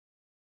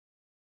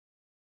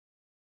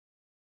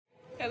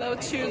Hello,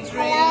 children.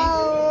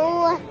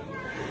 Hello.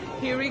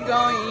 Here we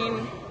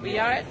going. We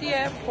are at the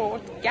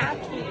airport,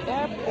 Gatwick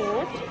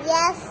airport.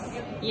 Yes.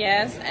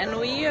 Yes, and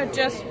we are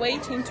just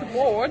waiting to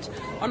board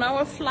on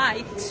our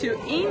flight to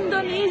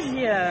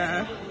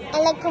Indonesia.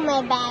 And look at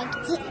my bag.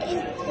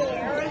 It's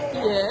there.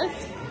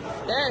 Yes,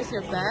 there's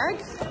your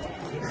bag.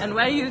 And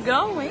where are you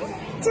going?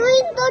 To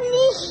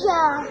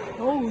Indonesia.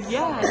 Oh,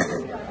 yes,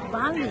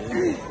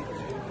 Bali.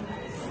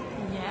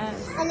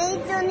 Yes. And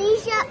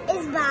Indonesia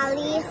is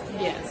Bali.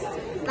 Yes.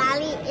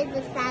 Bali is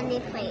a sandy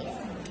place.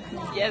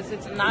 Yes,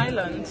 it's an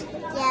island.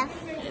 Yes.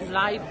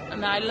 Like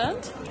an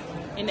island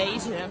in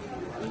Asia.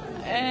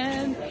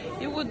 And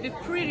it would be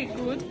pretty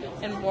good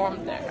and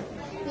warm there.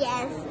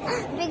 Yes.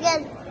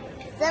 Because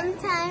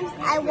sometimes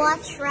I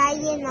watch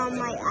Ryan on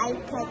my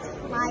iPad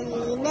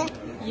flying.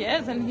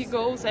 Yes, and he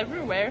goes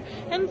everywhere.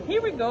 And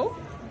here we go.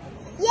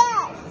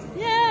 Yes.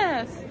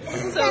 Yes.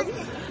 So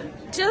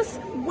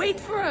just wait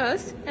for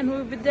us and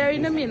we'll be there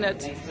in a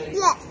minute.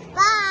 Yes.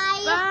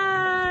 Bye.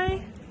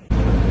 Bye.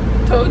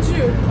 Told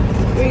you,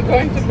 we're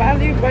going to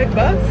Bali by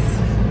bus.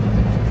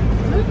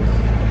 Look.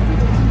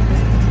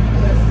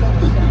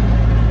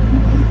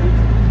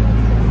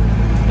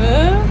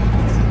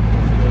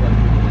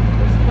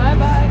 Bye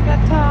bye,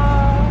 Qatar.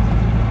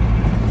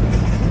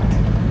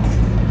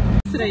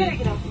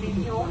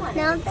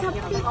 Now it's a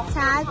bit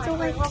tight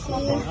over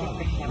here.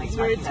 It's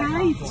very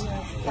tight.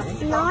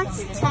 It's not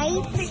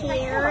tight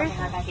here.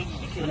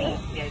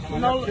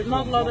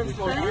 Not a lot of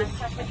space.